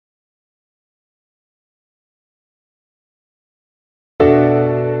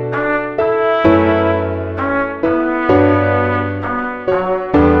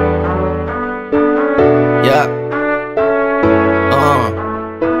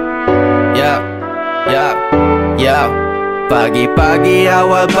Yup, yup. Pagi-pagi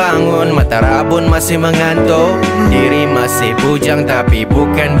awal bangun, mata rabun masih mengantuk. Diri masih bujang tapi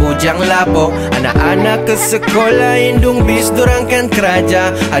bukan bujang lapuk. Anak-anak ke sekolah, indung bis dorang kan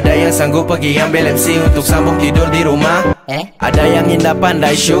keraja. Ada yang sanggup pergi ambil MC untuk sambung tidur di rumah. Ada yang indah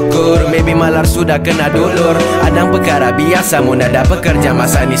pandai syukur, maybe malar sudah kena dulur. Adang perkara biasa, mun ada pekerja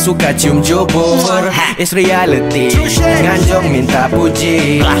masa ni suka cium jubur. It's reality, nganjong minta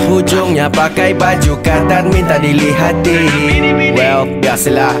puji, ujungnya pakai baju katat minta dilihati. Well,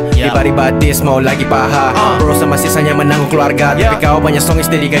 biasalah, riba-ribatis mau lagi paha. Berusaha masih sanya menanggung keluarga, tapi kau banyak song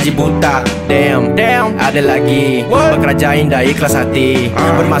istri gaji buta. Damn, ada lagi pekerja indah ikhlas hati.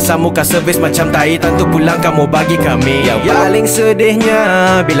 Bermasa muka servis macam tai, tentu pulang kamu bagi kami. Yang paling sedihnya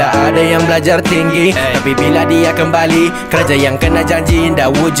bila ada yang belajar tinggi, tapi bila dia kembali kerja yang kena janji indah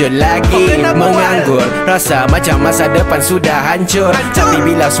wujud lagi. Menganggur, rasa macam masa depan sudah hancur, tapi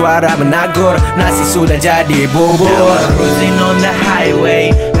bila suara menagur, nasi sudah jadi bubur. Cruising on the highway,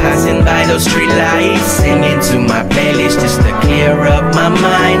 passing by those street lights, singing to my playlist just to clear up my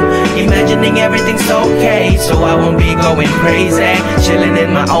mind. Imagining everything's okay, so I won't be going crazy. Chilling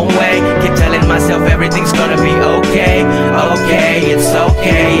in my own way, keep telling myself everything's gonna be okay. Okay, it's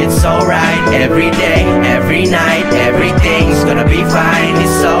okay, it's alright. Every day, every night, everything's gonna be fine.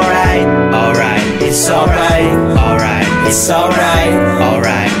 It's alright, alright, it's alright, alright, it's alright,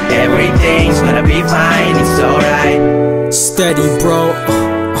 alright. Everything's gonna be fine, it's alright. Steady bro,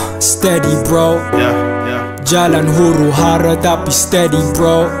 steady bro. Jalan huru hara tapi steady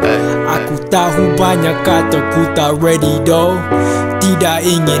bro. Aku tahu banyak kata ku tak ready though. Tidak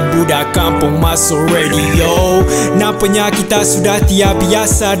ingin budak kampung masuk radio. Nampaknya kita sudah tiap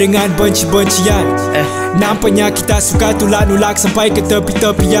biasa dengan benci-bencian. Nampaknya kita suka tulak-nulak sampai ke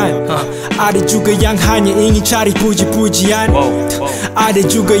tepi-tepian. Ada juga yang hanya ingin cari puji-pujian. Ada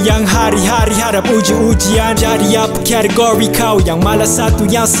juga yang hari-hari harap uji-ujian. Jadi apa kategori kau? Yang malas satu,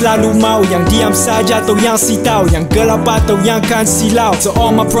 yang selalu mau, yang diam saja atau yang sitau, yang gelap atau yang kan silau? So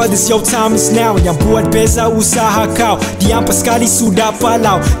all my brothers, your time is now. Yang buat beza usaha kau, diampas sekali sudah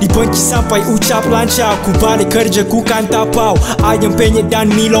palau, dibenci sampai ucap lancau. Ku balik kerja ku kan tapau, ayam penyet dan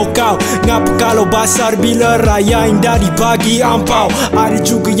milo kau. Ngapa kalau basar bila raya indah dibagi ampau? Ada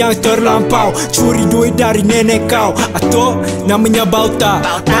juga yang terlampau, curi duit dari nenek kau, atau namanya bauta.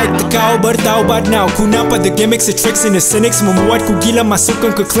 Baik kau bertaubat now. Ku nampak the gimmicks, the tricks and the cynics membuat ku gila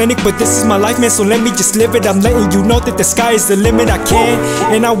masukkan ke klinik. But this is my life man, so let me just live it. I'm letting you know that the sky is the limit. I can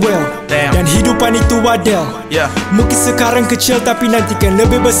and I will. Dan hidupan itu adil. Mungkin sekarang kecil tapi nanti kan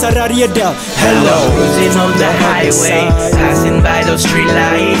lebih besar dari Adele. Hello, cruising on the highway, passing by those street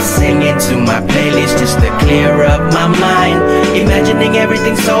lights, singing to my playlist just to clear up my mind. Imagining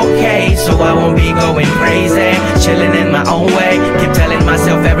everything's okay, so I won't be going crazy. Chilling in my own way, keep telling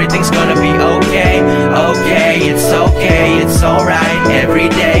myself everything's gonna be okay. Okay, it's alright.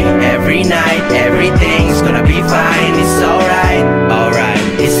 Every day, every night, everything's gonna be fine. It's alright, alright,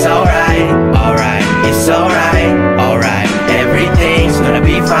 it's alright, alright, it's alright, alright. Everything's gonna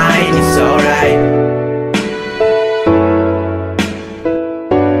be fine, it's alright.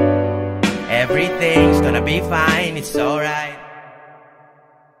 Everything's gonna be fine, it's alright.